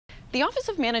The Office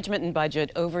of Management and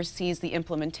Budget oversees the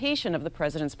implementation of the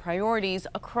President's priorities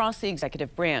across the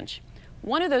executive branch.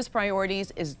 One of those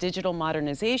priorities is digital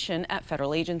modernization at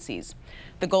federal agencies.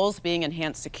 The goals being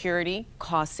enhanced security,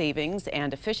 cost savings,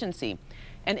 and efficiency.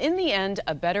 And in the end,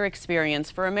 a better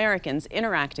experience for Americans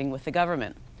interacting with the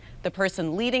government. The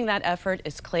person leading that effort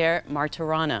is Clare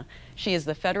Martorana. She is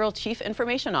the Federal Chief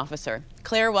Information Officer.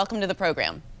 Clare, welcome to the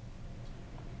program.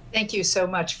 Thank you so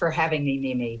much for having me,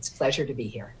 Mimi. It's a pleasure to be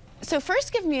here. So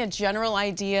first, give me a general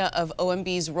idea of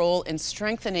OMB's role in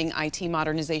strengthening IT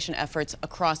modernization efforts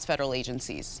across federal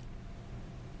agencies.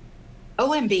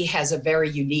 OMB has a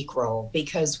very unique role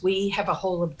because we have a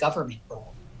whole of government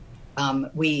role.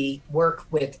 We work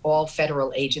with all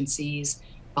federal agencies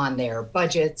on their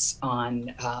budgets,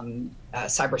 on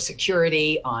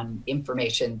cybersecurity, on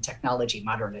information technology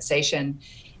modernization,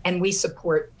 and we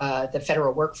support the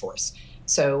federal workforce.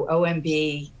 So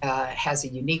OMB has a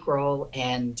unique role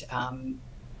and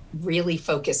really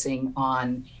focusing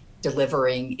on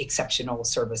delivering exceptional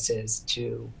services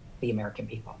to the American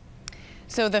people.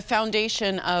 So the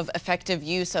foundation of effective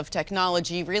use of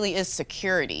technology really is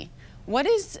security. What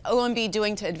is OMB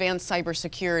doing to advance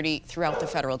cybersecurity throughout the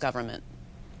federal government?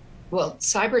 Well,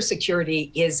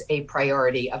 cybersecurity is a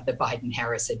priority of the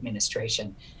Biden-Harris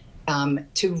administration.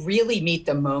 To really meet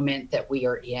the moment that we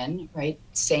are in, right?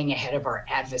 Staying ahead of our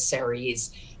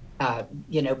adversaries,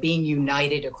 being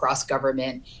united across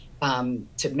government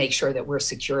to make sure that we're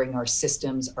securing our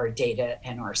systems, our data,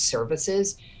 and our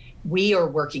services. We are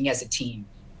working as a team.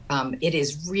 It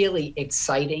is really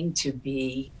exciting to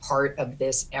be part of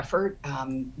this effort.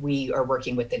 We are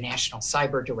working with the National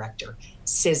Cyber Director,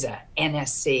 CISA,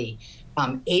 NSC,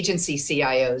 agency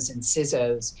CIOs and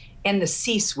CISOs, and the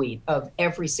C-suite of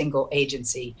every single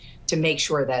agency to make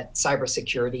sure that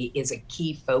cybersecurity is a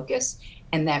key focus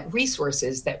and that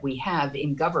resources that we have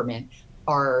in government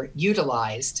are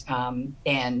utilized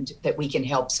and that we can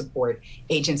help support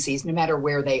agencies no matter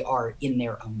where they are in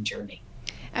their own journey.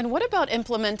 And what about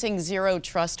implementing zero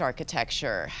trust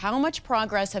architecture? How much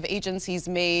progress have agencies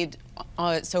made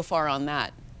so far on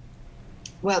that?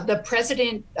 Well, the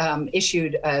president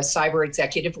issued a cyber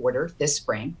executive order this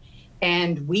spring,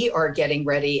 and we are getting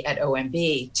ready at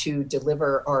OMB to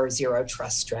deliver our zero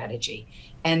trust strategy.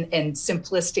 And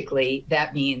simplistically,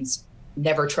 that means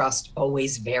never trust,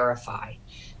 always verify.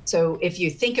 So if you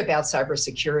think about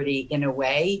cybersecurity in a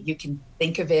way, you can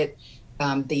think of it,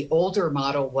 the older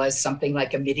model was something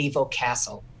like a medieval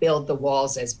castle. Build the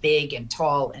walls as big and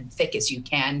tall and thick as you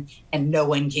can, and no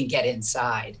one can get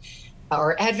inside.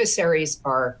 Our adversaries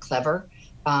are clever.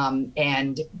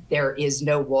 And there is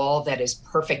no wall that is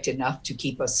perfect enough to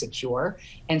keep us secure.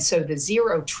 And so the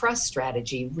zero trust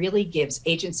strategy really gives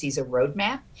agencies a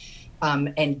roadmap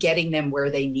and getting them where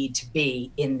they need to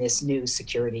be in this new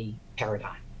security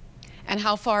paradigm. And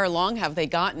how far along have they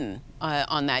gotten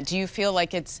on that? Do you feel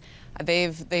like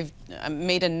they've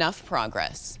made enough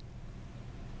progress?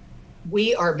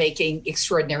 We are making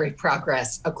extraordinary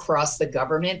progress across the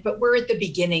government, but we're at the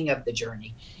beginning of the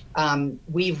journey.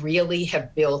 We really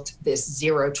have built this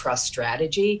zero trust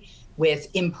strategy with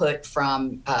input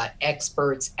from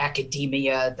experts,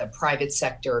 academia, the private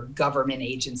sector, government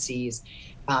agencies,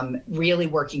 really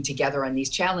working together on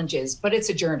these challenges. But it's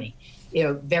a journey,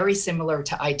 very similar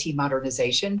to IT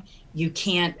modernization. You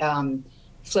can't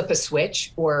flip a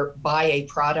switch or buy a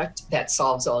product that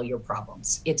solves all your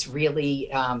problems. It's really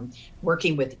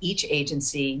working with each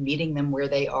agency, meeting them where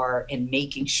they are, and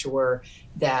making sure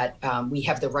that we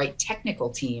have the right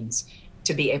technical teams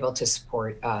to be able to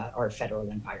support our federal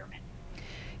environment.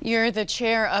 You're the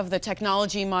chair of the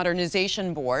Technology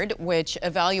Modernization Board, which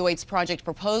evaluates project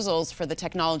proposals for the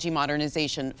Technology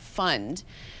Modernization Fund.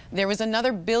 There was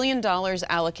another $1 billion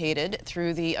allocated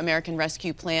through the American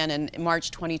Rescue Plan in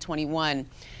March 2021.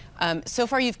 So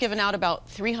far, you've given out about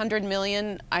 $300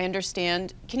 million, I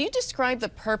understand. Can you describe the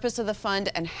purpose of the fund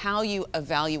and how you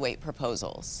evaluate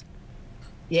proposals?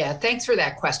 Yeah, thanks for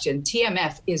that question.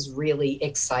 TMF is really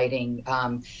exciting.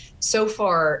 So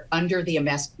far, under the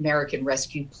American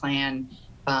Rescue Plan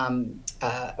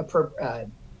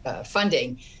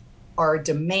funding, our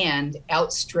demand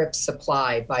outstrips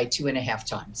supply by 2.5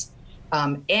 times.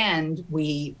 And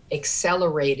we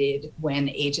accelerated when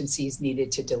agencies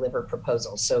needed to deliver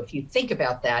proposals. So if you think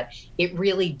about that, it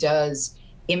really does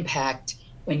impact.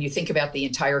 When you think about the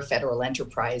entire federal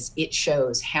enterprise, it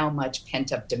shows how much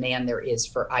pent-up demand there is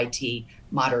for IT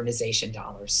modernization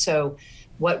dollars. So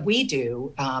what we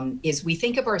do is we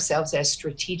think of ourselves as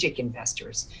strategic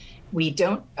investors. We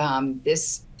don't,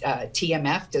 this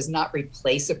TMF does not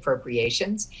replace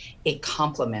appropriations, it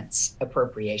complements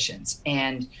appropriations.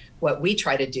 And what we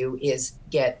try to do is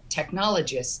get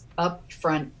technologists up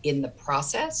front in the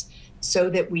process so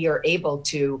that we are able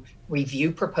to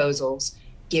review proposals,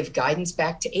 give guidance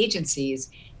back to agencies.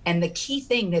 And the key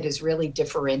thing that is really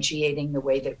differentiating the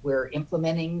way that we're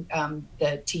implementing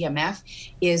the TMF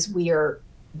is we are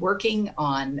working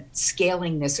on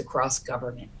scaling this across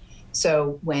government.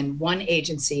 So when one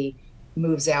agency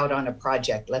moves out on a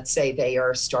project, let's say they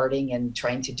are starting and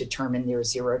trying to determine their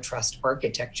zero trust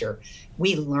architecture,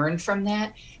 we learn from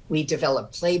that. We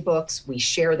develop playbooks. We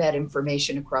share that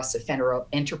information across the federal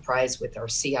enterprise with our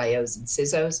CIOs and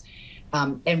CISOs.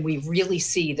 And we really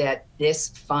see that this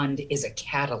fund is a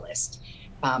catalyst.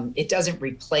 It doesn't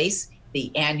replace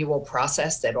the annual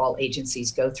process that all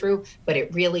agencies go through, but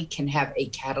it really can have a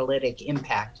catalytic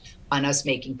impact on us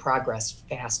making progress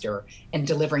faster and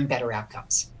delivering better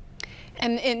outcomes.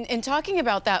 And in talking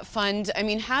about that fund, I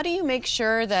mean, how do you make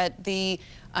sure that the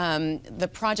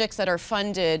projects that are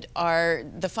funded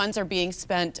the funds are being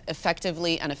spent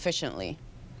effectively and efficiently?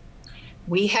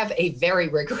 We have a very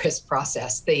rigorous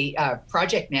process. The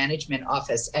project management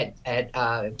office at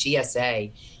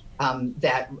GSA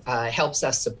that helps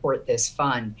us support this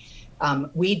fund.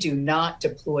 We do not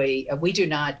deploy, we do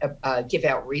not give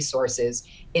out resources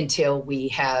until we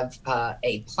have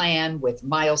a plan with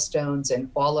milestones and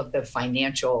all of the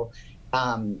financials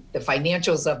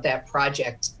of that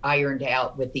project ironed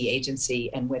out with the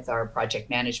agency and with our project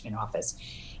management office.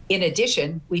 In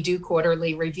addition, we do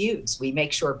quarterly reviews. We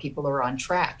make sure people are on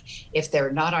track. If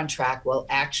they're not on track, we'll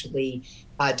actually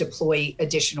deploy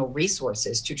additional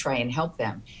resources to try and help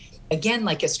them. Again,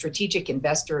 like a strategic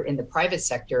investor in the private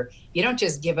sector, you don't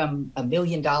just give them $1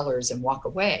 million and walk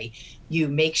away. You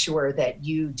make sure that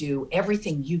you do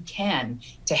everything you can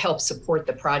to help support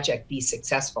the project be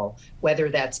successful, whether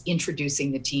that's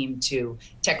introducing the team to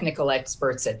technical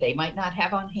experts that they might not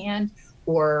have on hand,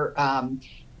 or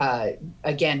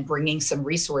again, bringing some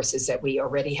resources that we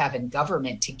already have in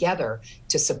government together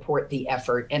to support the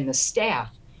effort and the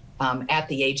staff at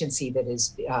the agency that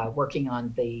is working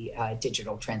on the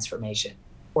digital transformation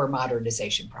or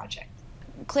modernization project.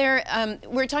 Claire,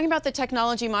 we're talking about the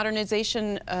Technology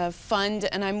Modernization Fund,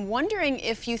 and I'm wondering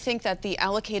if you think that the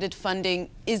allocated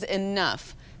funding is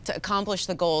enough to accomplish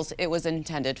the goals it was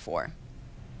intended for.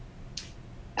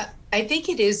 I think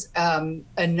it is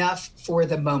enough for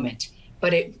the moment,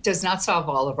 but it does not solve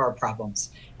all of our problems.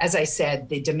 As I said,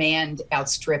 the demand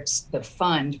outstrips the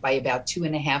fund by about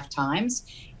 2.5 times.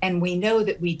 And we know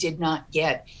that we did not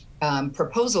get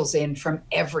proposals in from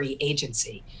every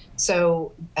agency.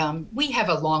 So we have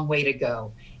a long way to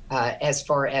go as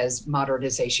far as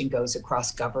modernization goes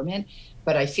across government.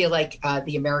 But I feel like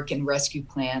the American Rescue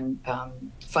Plan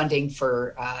funding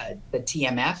for the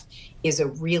TMF is a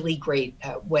really great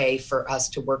way for us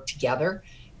to work together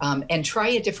and try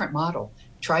a different model,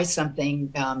 try something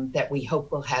that we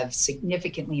hope will have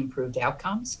significantly improved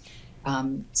outcomes.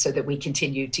 So that we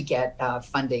continue to get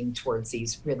funding towards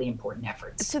these really important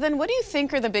efforts. So then what do you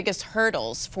think are the biggest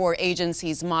hurdles for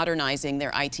agencies modernizing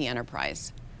their IT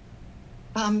enterprise?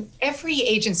 Every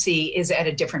agency is at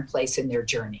a different place in their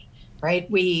journey, right?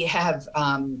 We have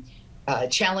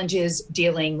challenges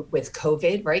dealing with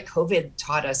COVID, right? COVID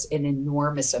taught us an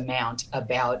enormous amount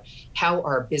about how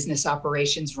our business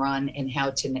operations run and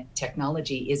how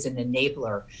technology is an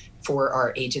enabler for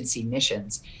our agency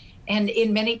missions. And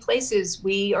in many places,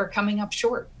 we are coming up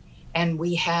short. And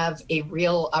we have a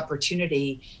real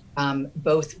opportunity,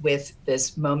 both with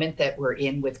this moment that we're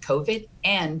in with COVID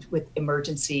and with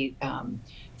emergency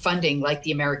funding like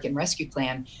the American Rescue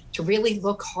Plan, to really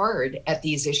look hard at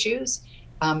these issues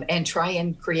and try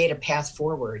and create a path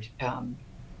forward,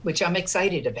 which I'm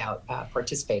excited about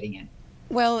participating in.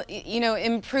 Well, you know,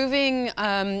 improving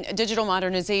digital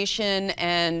modernization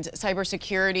and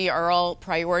cybersecurity are all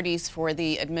priorities for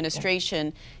the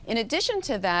administration. In addition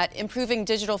to that, improving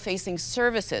digital-facing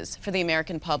services for the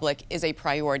American public is a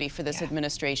priority for this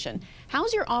administration.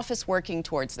 How's your office working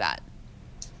towards that?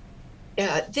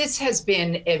 This has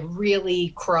been a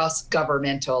really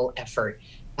cross-governmental effort.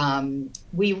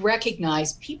 We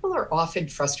recognize people are often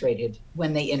frustrated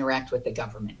when they interact with the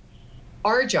government.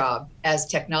 Our job as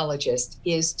technologists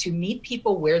is to meet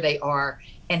people where they are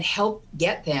and help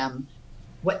get them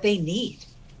what they need,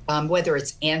 whether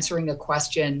it's answering a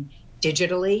question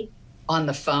digitally, on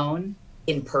the phone,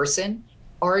 in person.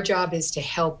 Our job is to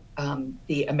help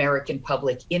the American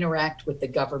public interact with the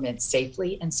government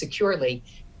safely and securely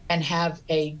and have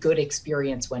a good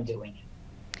experience when doing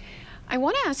it. I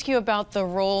want to ask you about the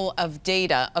role of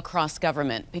data across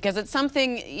government, because it's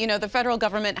something, you know, the federal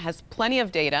government has plenty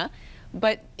of data,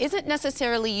 but isn't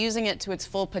necessarily using it to its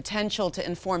full potential to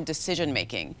inform decision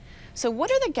making. So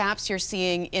what are the gaps you're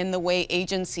seeing in the way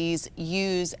agencies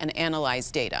use and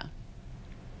analyze data?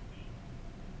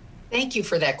 Thank you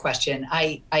for that question.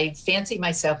 I fancy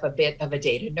myself a bit of a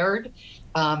data nerd.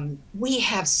 We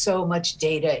have so much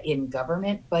data in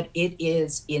government, but it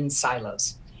is in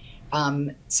silos.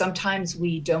 Sometimes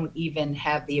we don't even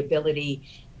have the ability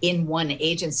in one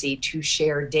agency to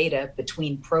share data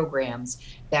between programs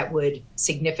that would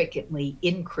significantly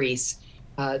increase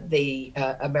the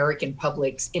American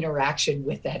public's interaction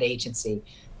with that agency.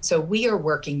 So we are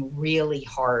working really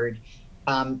hard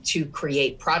to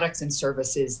create products and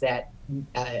services that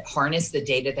harness the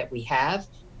data that we have,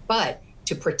 but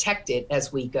to protect it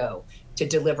as we go, to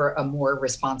deliver a more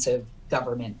responsive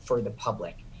government for the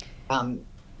public.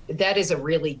 That is a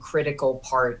really critical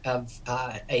part of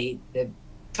the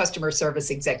customer service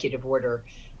executive order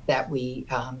that we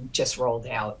just rolled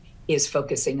out, is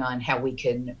focusing on how we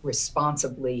can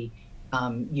responsibly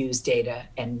use data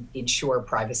and ensure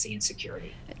privacy and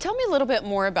security. Tell me a little bit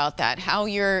more about that, how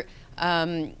you're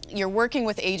working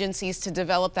with agencies to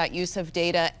develop that use of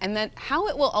data, and then how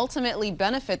it will ultimately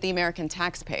benefit the American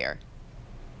taxpayer.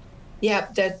 Yeah,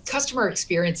 the Customer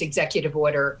Experience Executive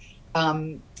Order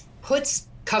puts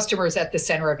customers at the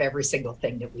center of every single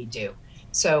thing that we do.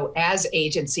 So as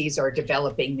agencies are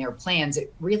developing their plans,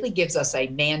 it really gives us a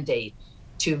mandate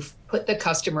to put the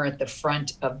customer at the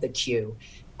front of the queue.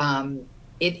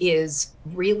 It is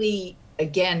really,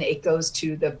 again, it goes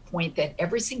to the point that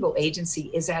every single agency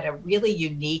is at a really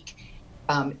unique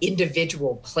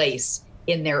individual place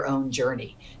in their own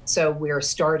journey. So we're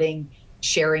starting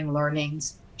sharing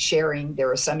learnings, sharing.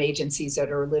 There are some agencies that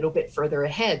are a little bit further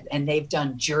ahead, and they've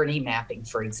done journey mapping,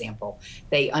 for example.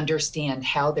 They understand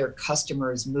how their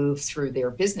customers move through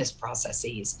their business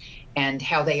processes and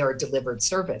how they are delivered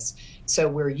service. So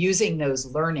we're using those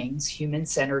learnings,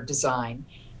 human-centered design,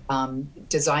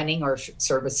 designing our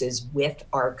services with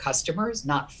our customers,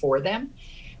 not for them.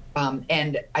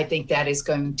 And I think that is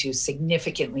going to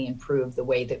significantly improve the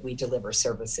way that we deliver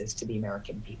services to the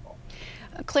American people.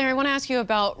 Claire, I want to ask you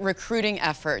about recruiting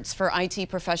efforts for IT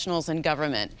professionals in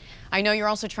government. I know you're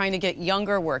also trying to get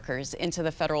younger workers into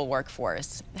the federal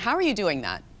workforce. How are you doing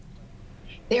that?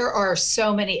 There are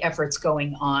so many efforts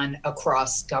going on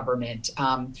across government.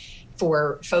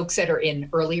 For folks that are in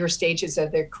earlier stages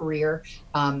of their career,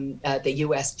 the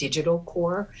U.S. Digital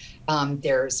Corps,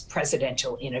 there's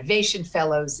Presidential Innovation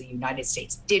Fellows, the United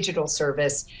States Digital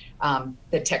Service,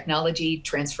 the Technology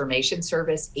Transformation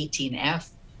Service, 18F,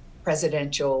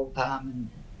 Presidential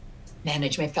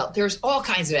Management Fellow. There's all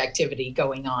kinds of activity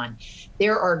going on.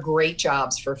 There are great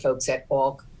jobs for folks at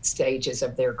all stages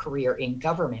of their career in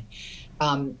government.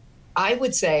 I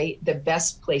would say the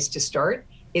best place to start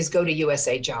is go to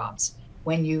USA Jobs.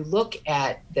 When you look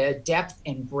at the depth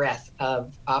and breadth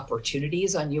of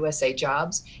opportunities on USA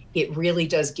Jobs, it really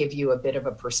does give you a bit of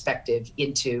a perspective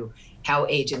into how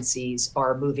agencies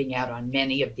are moving out on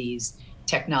many of these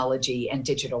technology and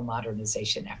digital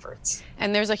modernization efforts.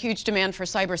 And there's a huge demand for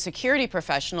cybersecurity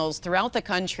professionals throughout the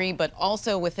country, but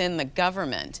also within the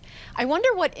government. I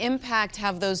wonder what impact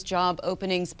have those job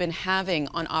openings been having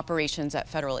on operations at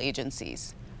federal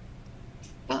agencies?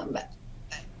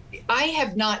 I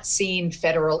have not seen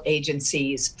federal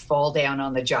agencies fall down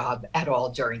on the job at all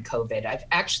during COVID. I've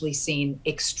actually seen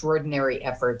extraordinary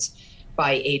efforts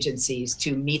by agencies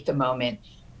to meet the moment,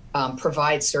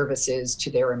 provide services to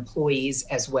their employees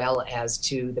as well as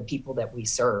to the people that we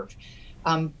serve.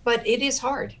 But it is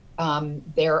hard.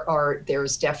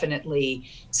 There's definitely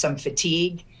some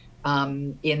fatigue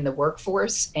in the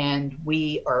workforce, and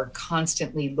we are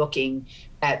constantly looking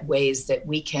at ways that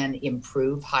we can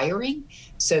improve hiring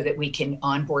so that we can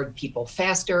onboard people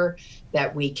faster,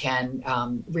 that we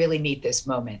can really meet this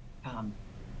moment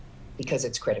because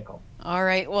it's critical. All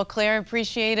right. Well, Claire,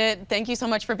 appreciate it. Thank you so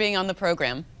much for being on the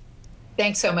program.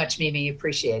 Thanks so much, Mimi.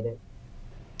 Appreciate it.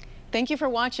 Thank you for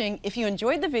watching. If you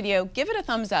enjoyed the video, give it a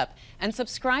thumbs up and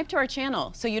subscribe to our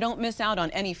channel so you don't miss out on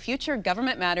any future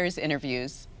Government Matters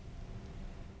interviews.